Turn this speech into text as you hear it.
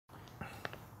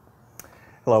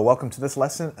Hello, welcome to this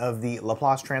lesson of the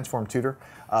Laplace transform tutor.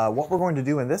 What we're going to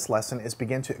do in this lesson is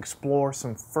begin to explore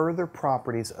some further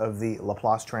properties of the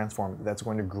Laplace transform that's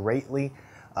going to greatly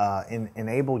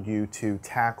enable you to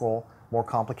tackle more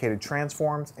complicated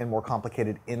transforms and more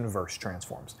complicated inverse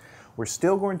transforms. We're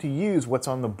still going to use what's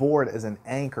on the board as an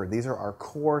anchor. These are our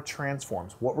core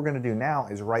transforms. What we're going to do now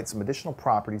is write some additional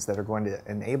properties that are going to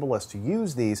enable us to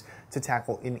use these to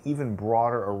tackle an even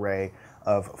broader array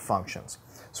of functions.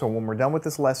 So when we're done with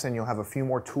this lesson, you'll have a few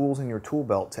more tools in your tool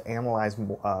belt to analyze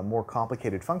more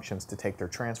complicated functions to take their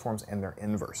transforms and their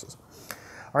inverses.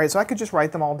 All right, so I could just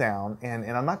write them all down, and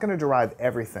I'm not going to derive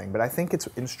everything, but I think it's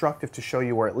instructive to show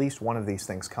you where at least one of these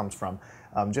things comes from,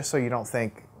 just so you don't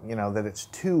think, that it's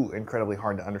too incredibly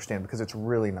hard to understand, because it's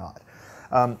really not.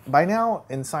 By now,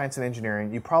 in science and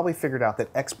engineering, you probably figured out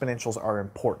that exponentials are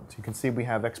important. You can see we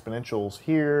have exponentials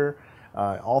here,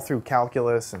 all through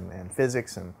calculus and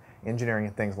physics and engineering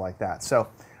and things like that. So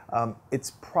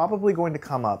it's probably going to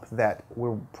come up that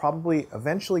we're probably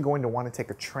eventually going to want to take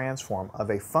a transform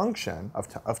of a function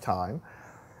of time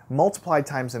multiplied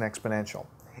times an exponential.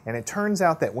 And it turns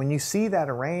out that when you see that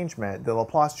arrangement, the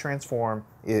Laplace transform,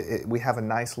 we have a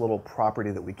nice little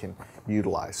property that we can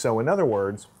utilize. So in other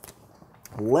words,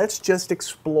 let's just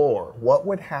explore what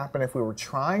would happen if we were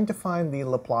trying to find the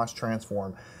Laplace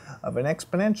transform of an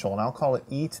exponential, and I'll call it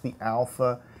e to the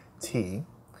alpha t,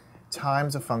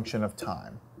 times a function of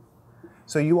time.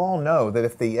 So you all know that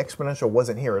if the exponential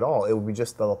wasn't here at all, it would be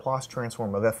just the Laplace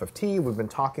transform of f of t. We've been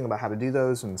talking about how to do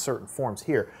those in certain forms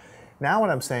here. Now what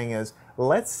I'm saying is,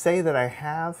 let's say that I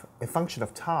have a function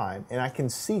of time, and I can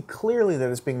see clearly that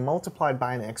it's being multiplied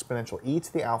by an exponential, e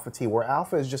to the alpha t, where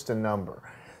alpha is just a number.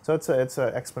 So it's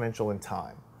an exponential in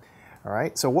time. All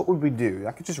right, so what would we do?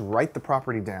 I could just write the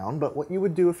property down, but what you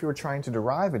would do if you were trying to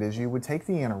derive it is you would take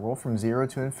the integral from 0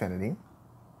 to infinity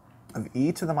of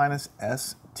e to the minus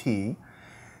st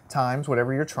times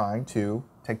whatever you're trying to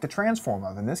take the transform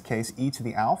of. In this case, e to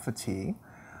the alpha t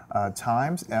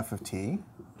times f of t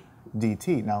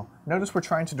dt. Now, notice we're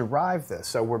trying to derive this.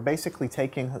 So we're basically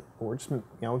taking, we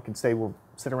could say we'll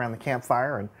sit around the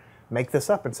campfire and make this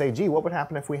up and say, gee, what would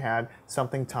happen if we had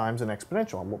something times an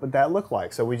exponential? And what would that look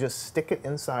like? So we just stick it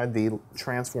inside the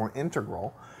transform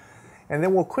integral. And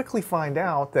then we'll quickly find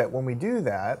out that when we do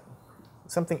that,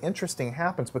 something interesting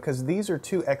happens, because these are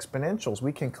two exponentials.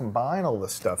 We can combine all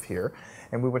this stuff here,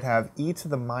 and we would have e to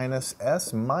the minus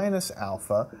s minus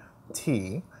alpha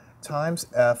t times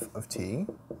f of t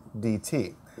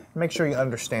dt. Make sure you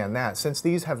understand that. Since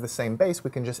these have the same base,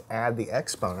 we can just add the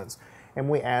exponents. And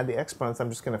when we add the exponents, I'm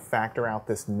just going to factor out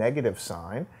this negative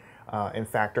sign and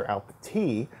factor out the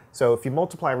t. So if you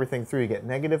multiply everything through, you get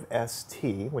negative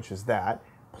st, which is that,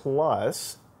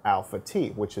 plus alpha t,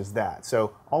 which is that.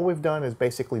 So all we've done is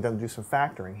basically do some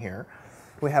factoring here.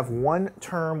 We have one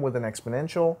term with an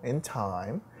exponential in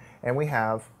time, and we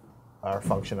have our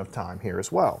function of time here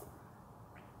as well.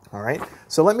 All right,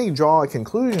 so let me draw a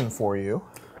conclusion for you,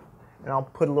 and I'll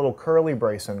put a little curly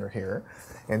brace under here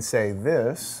and say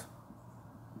this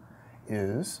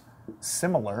is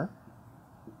similar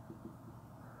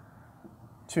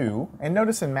to, and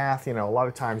notice in math, a lot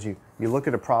of times you look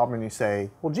at a problem and you say,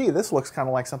 well, gee, this looks kind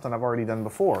of like something I've already done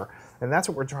before. And that's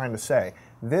what we're trying to say.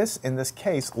 This, in this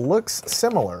case, looks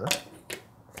similar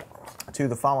to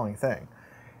the following thing.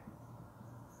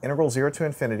 Integral 0 to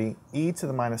infinity, e to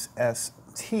the minus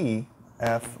st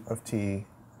f of t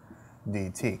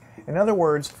dt. In other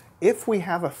words, if we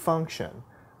have a function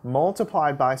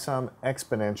multiplied by some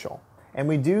exponential, and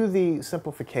we do the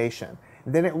simplification,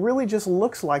 then it really just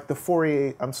looks like the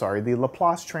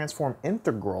Laplace transform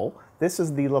integral. This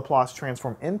is the Laplace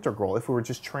transform integral if we were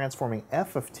just transforming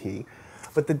f of t.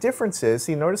 But the difference is,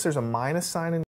 see, notice there's a minus sign in